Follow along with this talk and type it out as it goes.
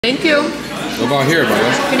Thank you. What about here,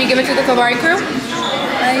 brother? Can you give it to the Kavari crew?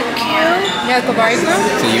 Thank you. Yeah, Kavari crew.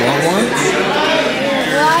 So you want one?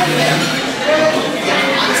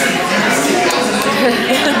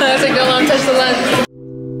 That's like, don't let him touch the lens.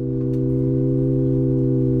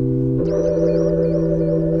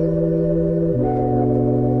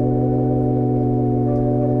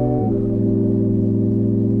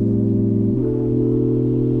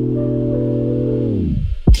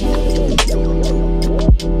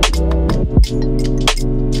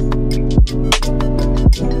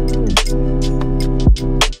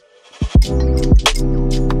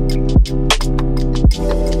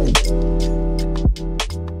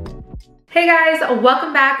 Hey guys,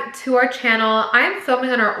 welcome back to our channel. I am filming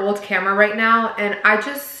on our old camera right now and I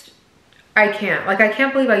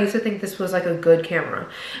can't believe I used to think this was like a good camera.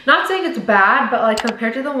 Not saying it's bad, but like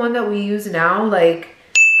compared to the one that we use now, like,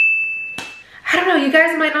 I don't know, you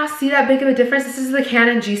guys might not see that big of a difference. This is the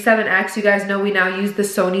Canon G7X. You guys know we now use the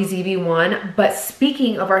Sony ZV-1, but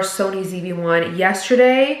speaking of our Sony ZV-1,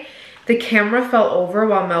 yesterday the camera fell over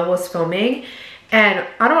while Mel was filming, and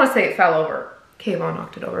I don't want to say it fell over. Kayvon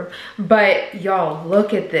knocked it over, but y'all,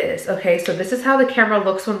 look at this. Okay, so this is how the camera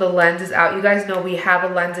looks when the lens is out. You guys know we have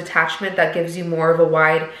a lens attachment that gives you more of a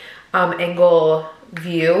wide angle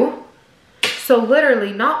view. So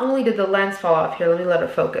literally, not only did the lens fall off, here, let me let it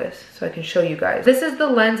focus so I can show you guys. This is the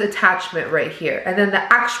lens attachment right here, and then the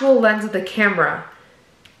actual lens of the camera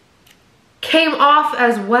came off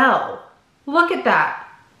as well. Look at that.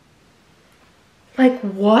 Like,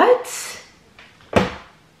 what?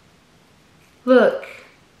 Look,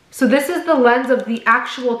 so this is the lens of the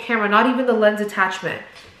actual camera, not even the lens attachment.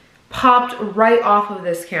 Popped right off of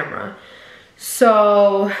this camera.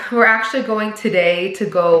 So we're actually going today to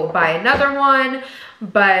go buy another one,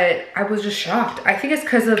 but I was just shocked. I think it's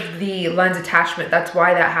because of the lens attachment. That's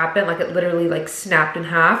why that happened. Like, it literally like snapped in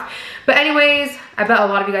half. But anyways, I bet a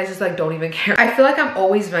lot of you guys just like don't even care. I feel like I'm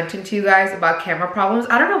always venting to you guys about camera problems.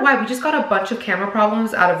 I don't know why, we just got a bunch of camera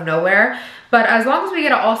problems out of nowhere. But as long as we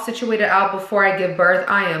get it all situated out before I give birth,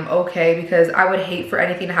 I am okay, because I would hate for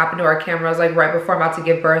anything to happen to our cameras like right before I'm about to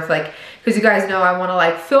give birth. Like, because you guys know I want to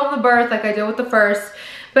like film the birth like I did with the first.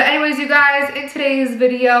 But anyways, you guys, in today's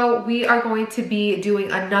video, we are going to be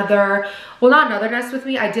doing another, well, not another Nest with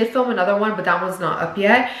Me. I did film another one, but that one's not up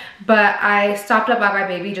yet. But I stopped up by my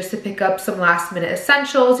baby just to pick up some last minute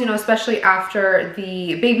essentials, you know, especially after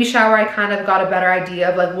the baby shower. I kind of got a better idea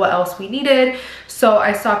of like what else we needed. So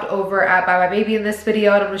I stopped over at Buy My Baby in this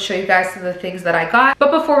video, and I'm gonna show you guys some of the things that I got.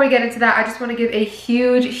 But before we get into that, I just wanna give a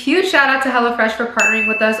huge shout out to HelloFresh for partnering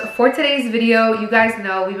with us for today's video. You guys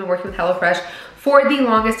know we've been working with HelloFresh for the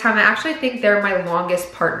longest time. I actually think they're my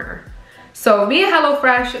longest partner. So me and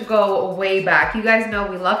HelloFresh go way back. You guys know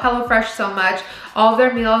we love HelloFresh so much. All of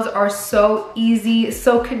their meals are so easy,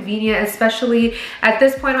 so convenient, especially at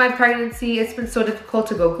this point in my pregnancy. It's been so difficult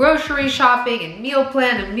to go grocery shopping and meal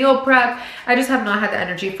plan and meal prep. I just have not had the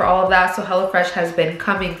energy for all of that. So HelloFresh has been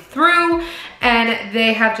coming through and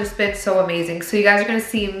they have just been so amazing. So you guys are gonna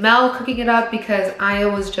see Mel cooking it up because I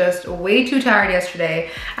was just way too tired yesterday.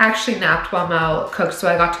 I actually napped while Mel cooked, so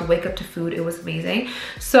I got to wake up to food. It was amazing.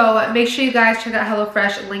 So make sure you guys check out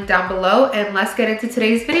HelloFresh, link down below, and let's get into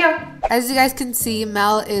today's video. As you guys can see,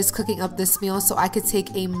 Mel is cooking up this meal so I could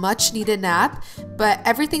take a much needed nap, but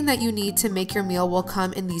everything that you need to make your meal will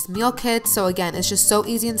come in these meal kits. So again, it's just so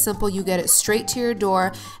easy and simple. You get it straight to your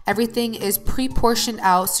door. Everything is pre-portioned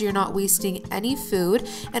out so you're not wasting any food.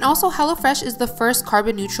 And also, HelloFresh is the first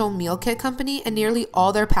carbon neutral meal kit company, and nearly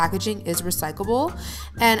all their packaging is recyclable.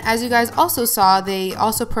 And as you guys also saw, they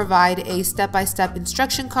also provide a step-by-step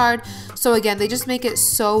instruction card. So again, they just make it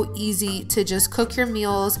so easy to just cook your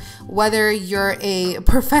meals, whether you're a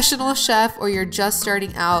professional chef or you're just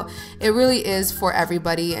starting out. It really is for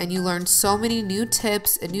everybody, and you learn so many new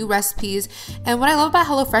tips and new recipes. And what I love about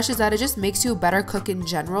HelloFresh is that it just makes you a better cook in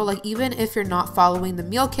general. Like, even if you're not following the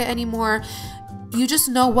meal kit anymore, you just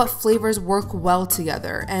know what flavors work well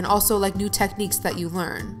together, and also like new techniques that you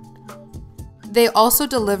learn. They also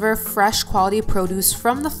deliver fresh quality produce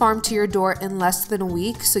from the farm to your door in less than a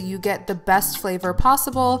week, so you get the best flavor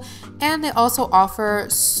possible. And they also offer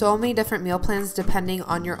so many different meal plans depending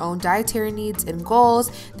on your own dietary needs and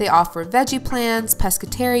goals. They offer veggie plans,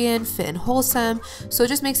 pescatarian, fit and wholesome, so it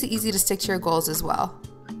just makes it easy to stick to your goals as well.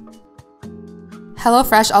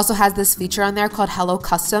 HelloFresh also has this feature on there called Hello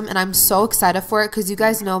Custom, and I'm so excited for it because you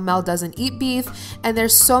guys know Mel doesn't eat beef, and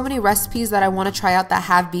there's so many recipes that I want to try out that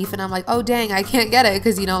have beef, and I'm like, oh dang, I can't get it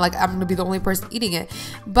because, you know, like I'm gonna be the only person eating it.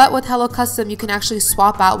 But with Hello Custom, you can actually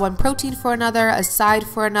swap out one protein for another, a side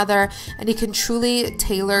for another, and you can truly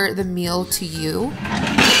tailor the meal to you.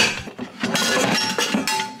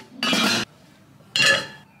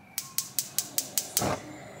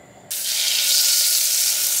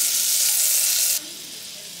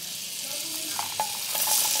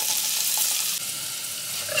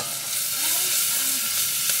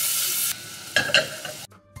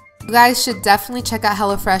 You guys should definitely check out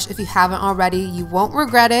HelloFresh if you haven't already. You won't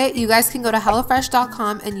regret it. You guys can go to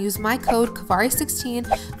HelloFresh.com and use my code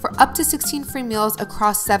Kavari16 for up to 16 free meals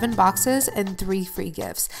across 7 boxes and 3 free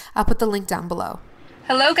gifts. I'll put the link down below.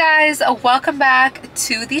 Hello guys, welcome back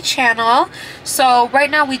to the channel. So right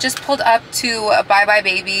now we just pulled up to Bye Bye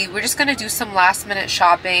Baby. We're just gonna do some last minute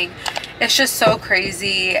shopping. It's just so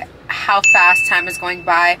crazy how fast time is going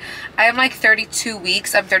by. I am like 32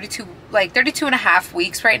 weeks. I'm 32 and a half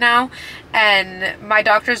weeks right now, and my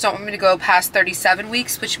doctors don't want me to go past 37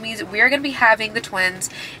 weeks, which means we are going to be having the twins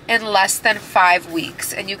in less than 5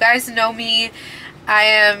 weeks. And you guys know me, I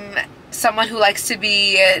am someone who likes to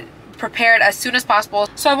be prepared as soon as possible.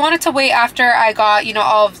 So I wanted to wait after I got, you know,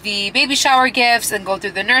 all of the baby shower gifts and go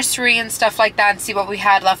through the nursery and stuff like that and see what we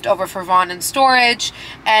had left over for Vaughn in storage.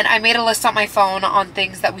 And I made a list on my phone on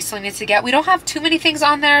things that we still need to get. We don't have too many things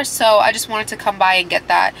on there, so I just wanted to come by and get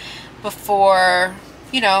that before,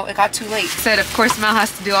 you know, it got too late. Said, of course, Mel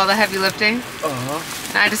has to do all the heavy lifting.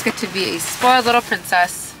 And I just get to be a spoiled little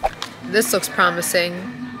princess. This looks promising.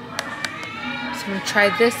 So I'm gonna try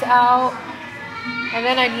this out. And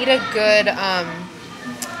then I need a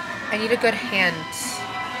good hand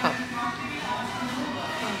pump.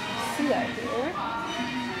 See that here?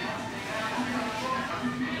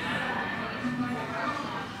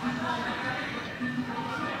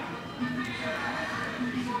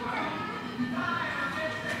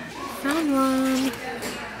 Found one.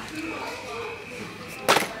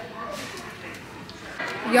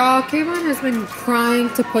 Y'all, Kayvon has been crying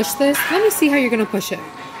to push this. Let me see how you're gonna push it.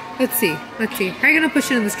 Let's see. How are you gonna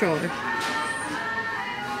push it in the stroller?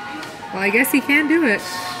 Well, I guess he can do it.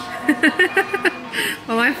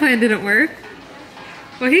 Well, my plan didn't work.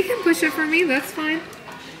 Well, he can push it for me, that's fine.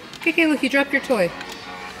 Okay, look, you dropped your toy.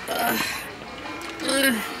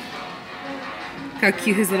 How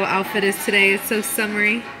cute his little outfit is today. It's so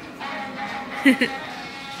summery.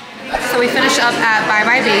 So we finished up at Bye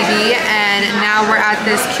Bye Baby, and now we're at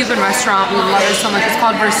this Cuban restaurant. We love it so much. It's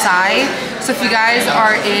called Versailles. So if you guys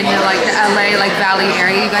are in like the LA like Valley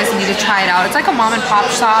area, you guys need to try it out. It's like a mom and pop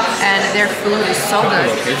shop, and their food is so good.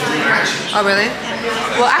 Oh really?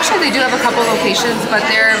 Well, actually they do have a couple locations, but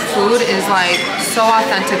their food is like so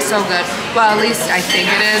authentic, so good. Well, at least I think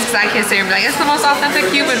it is, because I can't say I'm like it's the most authentic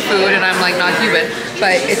Cuban food, and I'm like not Cuban,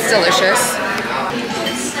 but it's delicious.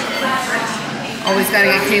 Always gotta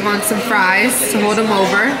get Kayvon some fries to hold him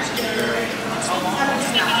over.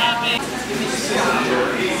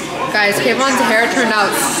 Guys, Kayvon's hair turned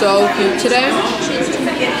out so cute today.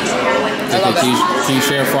 I love it. Can you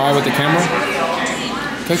share a fry with the camera?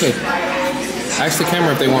 Okay. Ask the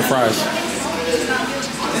camera if they want fries.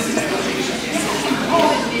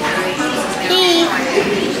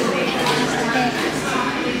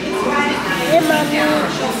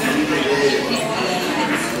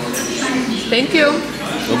 Thank you.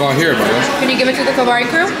 What about here, brother? Can you give it to the Kavari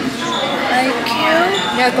crew? Thank you.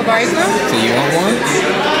 Yeah, Kavari crew. So you want one?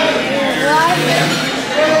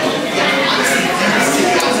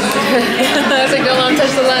 That's like, don't let him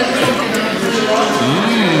touch the lens.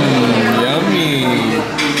 Yummy.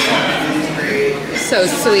 So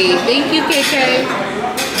sweet. Thank you, KK.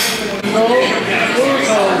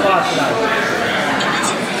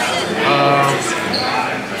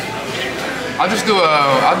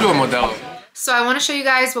 I'll do a Modelo. So I want to show you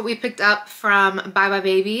guys what we picked up from Bye Bye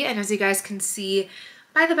Baby, and as you guys can see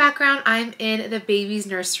by the background, I'm in the baby's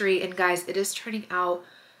nursery, and guys, it is turning out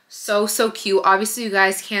so cute. Obviously you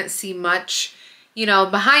guys can't see much, you know,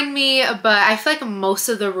 behind me, but I feel like most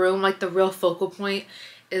of the room, like the real focal point,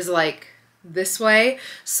 is like this way.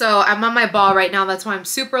 So I'm on my ball right now, that's why I'm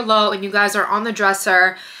super low, and you guys are on the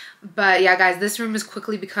dresser. But yeah, guys, this room is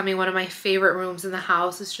quickly becoming one of my favorite rooms in the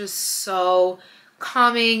house. It's just so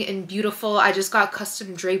calming and beautiful. I just got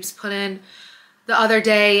custom drapes put in the other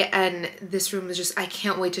day, and this room is just, I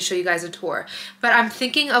can't wait to show you guys a tour. But I'm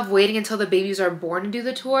thinking of waiting until the babies are born to do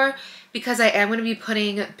the tour, because I am going to be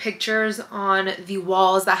putting pictures on the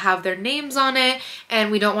walls that have their names on it,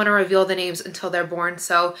 and we don't want to reveal the names until they're born.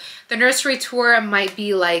 So the nursery tour might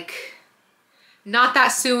be like not that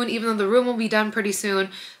soon, even though the room will be done pretty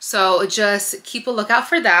soon. So just keep a lookout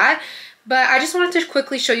for that. But I just wanted to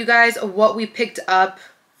quickly show you guys what we picked up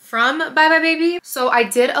from Bye Bye Baby. So I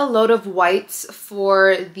did a load of whites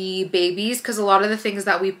for the babies, because a lot of the things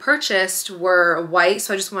that we purchased were white.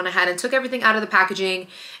 So I just went ahead and took everything out of the packaging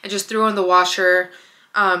and just threw in the washer,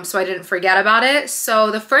 so I didn't forget about it.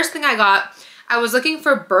 So the first thing I got, I was looking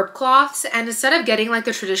for burp cloths, and instead of getting like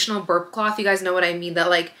the traditional burp cloth, you guys know what I mean, that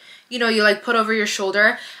like, you know, you like put over your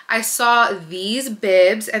shoulder, I saw these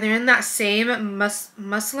bibs, and they're in that same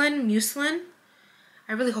muslin.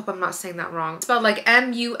 I really hope I'm not saying that wrong. It's spelled like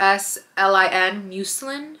M-U-S-L-I-N,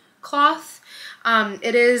 muslin cloth.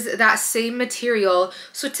 It is that same material.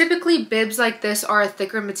 So typically bibs like this are a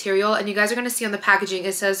thicker material, and you guys are going to see on the packaging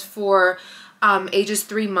it says for ages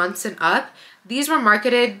 3 months and up. These were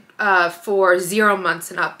marketed for 0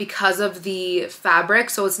 months and up because of the fabric,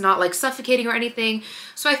 so it's not like suffocating or anything.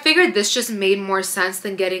 So I figured this just made more sense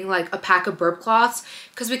than getting like a pack of burp cloths,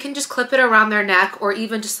 because we can just clip it around their neck, or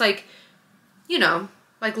even just like, you know,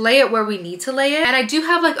 like lay it where we need to lay it. And I do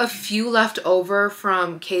have like a few left over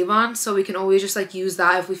from Kavari, so we can always just like use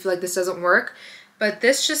that if we feel like this doesn't work. But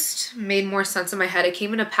this just made more sense in my head. It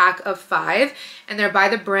came in a pack of 5, and they're by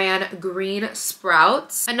the brand Green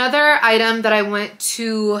Sprouts. Another item that I went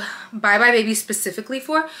to Bye Bye Baby specifically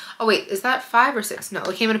for, oh wait, is that 5 or 6? No,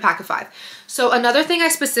 it came in a pack of 5. So another thing I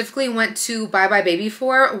specifically went to Bye Bye Baby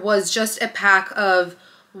for was just a pack of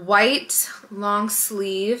white long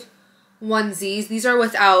sleeve onesies. These are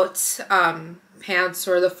without pants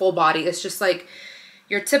or the full body. It's just like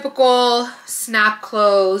your typical snap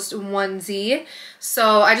closed onesie.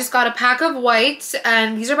 So I just got a pack of white,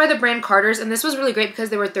 and these are by the brand Carter's, and this was really great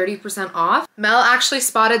because they were 30% off. Mel actually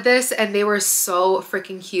spotted this, and they were so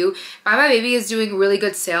freaking cute. Bye Bye Baby is doing really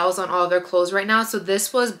good sales on all of their clothes right now, so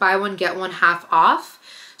this was buy one get one half off.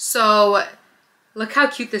 So look how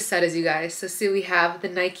cute this set is, you guys. So see, we have the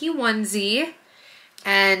Nike onesie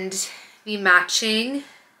and the matching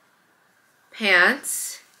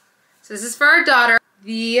pants. So this is for our daughter,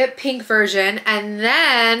 the pink version, and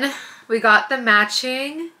then we got the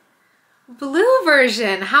matching blue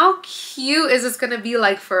version. How cute is this gonna be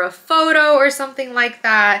like for a photo or something like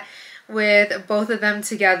that with both of them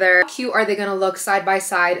together? How cute are they gonna look side by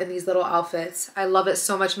side in these little outfits? I love it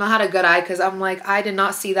so much. Mel had a good eye because I'm like, I did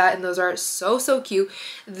not see that, and those are so cute.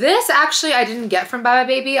 This actually I didn't get from Bye Bye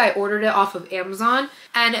Baby. I ordered it off of Amazon,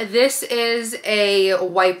 and this is a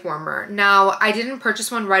wipe warmer. Now I didn't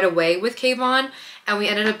purchase one right away with Kavari, and we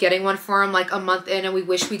ended up getting one for him like a month in, and we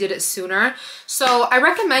wish we did it sooner. So I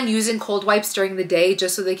recommend using cold wipes during the day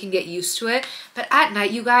just so they can get used to it. But at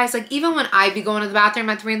night, you guys, like even when I be going to the bathroom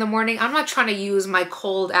at 3 in the morning, I'm not trying to use my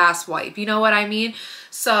cold ass wipe. You know what I mean?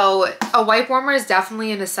 So a wipe warmer is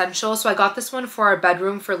definitely an essential. So I got this one for our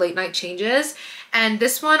bedroom for late night changes. And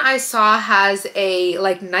this one I saw has a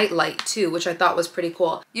like night light too, which I thought was pretty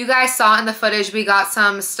cool. You guys saw in the footage, we got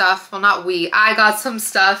some stuff. Well, not we, I got some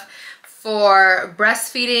stuff for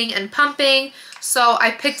breastfeeding and pumping. So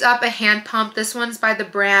I picked up a hand pump. This one's by the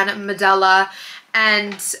brand Medela,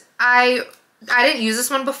 and I didn't use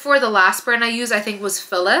this one before. The last brand I used I think was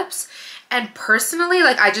Philips, and personally,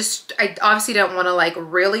 like I obviously didn't want to like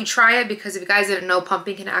really try it, because if you guys didn't know,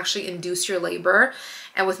 pumping can actually induce your labor,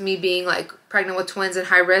 and with me being like pregnant with twins and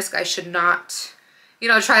high risk, I should not, you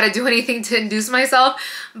know, try to do anything to induce myself.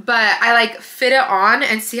 But I like fit it on,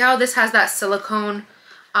 and see how this has that silicone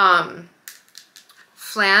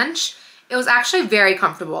flange. It was actually very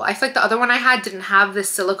comfortable. I feel like the other one I had didn't have this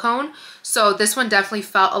silicone, so this one definitely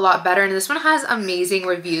felt a lot better, and this one has amazing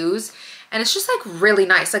reviews, and it's just like really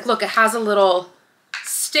nice. Like look, it has a little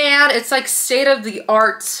stand. It's like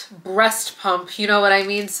state-of-the-art breast pump, you know what I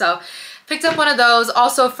mean? So picked up one of those.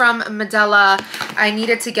 Also from Medela, I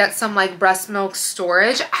needed to get some like breast milk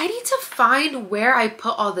storage. I need to find where I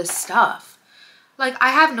put all this stuff. Like, I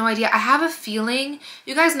have no idea. I have a feeling,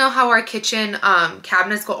 you guys know how our kitchen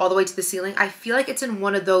cabinets go all the way to the ceiling? I feel like it's in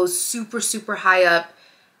one of those super high up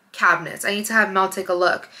cabinets. I need to have Mel take a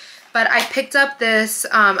look. But I picked up this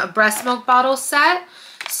breast milk bottle set.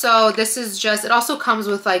 So this is just, it also comes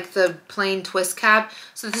with like the plain twist cap.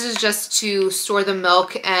 So this is just to store the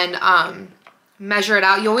milk and measure it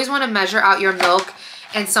out. You always want to measure out your milk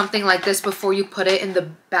and something like this before you put it in the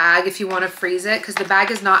bag if you want to freeze it, because the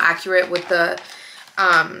bag is not accurate with the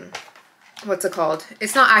what's it called?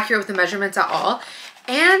 It's not accurate with the measurements at all.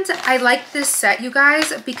 And I like this set, you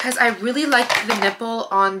guys, because I really like the nipple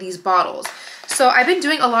on these bottles. So I've been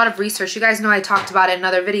doing a lot of research. You guys know I talked about it in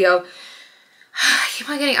another video. I keep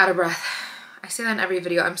on getting out of breath. I say that in every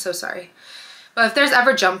video. I'm so sorry. But if there's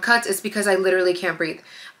ever jump cuts, it's because I literally can't breathe.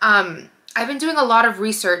 I've been doing a lot of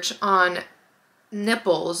research on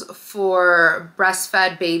nipples for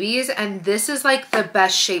breastfed babies, and this is like the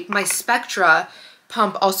best shape. My Spectra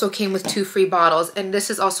pump also came with 2 free bottles, and this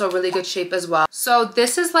is also a really good shape as well. So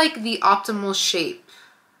this is like the optimal shape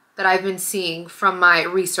that I've been seeing from my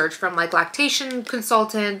research from like lactation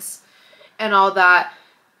consultants and all that.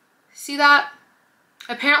 See that?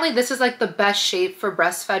 Apparently this is like the best shape for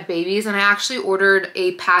breastfed babies, and I actually ordered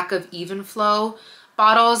a pack of Even Flow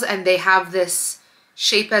bottles, and they have this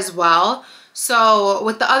shape as well. So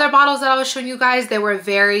with the other bottles that I was showing you guys, they were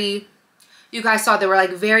very you guys saw they were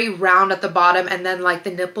like very round at the bottom, and then like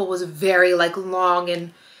the nipple was very like long,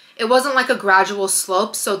 and it wasn't like a gradual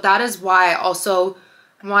slope. So that is why I also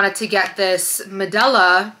wanted to get this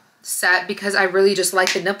Medela set, because I really just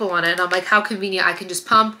like the nipple on it. And I'm like, how convenient, I can just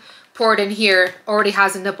pump, pour it in here, already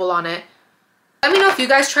has a nipple on it. Let me know if you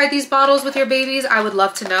guys tried these bottles with your babies. I would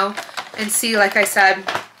love to know. And see, like I said,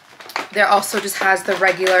 there also just has the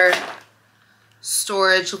regular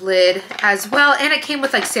storage lid as well, and it came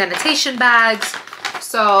with like sanitation bags.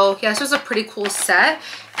 So yeah, this was a pretty cool set.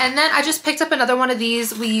 And then I just picked up another one of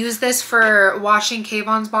these. We use this for washing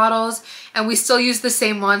Kayvon's bottles, and we still use the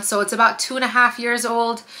same one, so it's about 2.5 years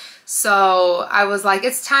old. So I was like,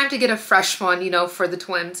 it's time to get a fresh one, you know, for the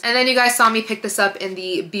twins. And then you guys saw me pick this up in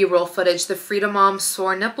the B-roll footage, the Freedom Mom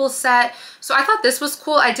Sore Nipple set. So I thought this was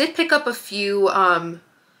cool. I did pick up a few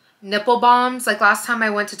nipple balms like last time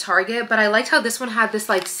I went to Target, but I liked how this one had this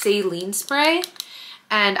like saline spray,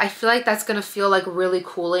 and I feel like that's gonna feel like really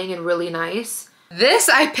cooling and really nice. This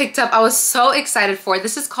I picked up, I was so excited for.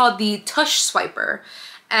 This is called the Tush Swiper.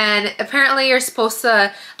 And apparently you're supposed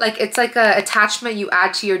to, like, it's like a attachment you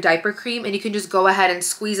add to your diaper cream, and you can just go ahead and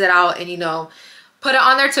squeeze it out and, you know, put it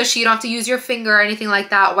on there tushy. You don't have to use your finger or anything like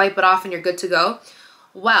that. Wipe it off and you're good to go.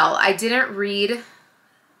 Well, I didn't read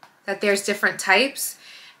that there's different types,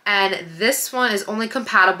 and this one is only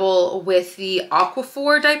compatible with the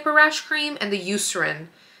Aquaphor diaper rash cream and the Eucerin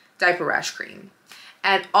diaper rash cream.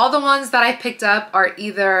 And all the ones that I picked up are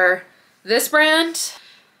either this brand,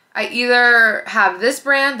 I either have this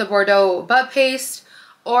brand, the Bordeaux butt paste,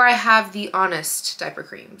 or I have the Honest diaper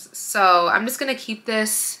creams. So I'm just gonna keep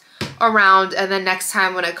this around, and then next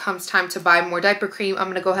time when it comes time to buy more diaper cream, I'm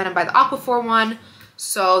gonna go ahead and buy the Aquaphor one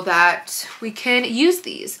so that we can use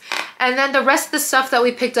these. And then the rest of the stuff that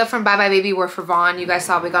we picked up from Bye Bye Baby were for Vaughn. You guys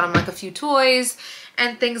saw we got him like a few toys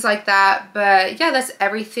and things like that. But yeah, that's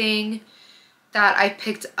everything that I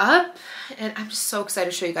picked up, and I'm just so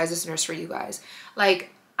excited to show you guys this nursery, you guys. Like,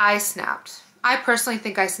 I snapped. I personally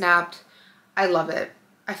think I snapped. I love it.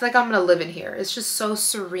 I feel like I'm gonna live in here. It's just so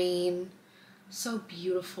serene, so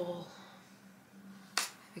beautiful. I'm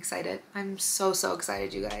excited. I'm so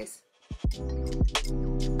excited, you guys.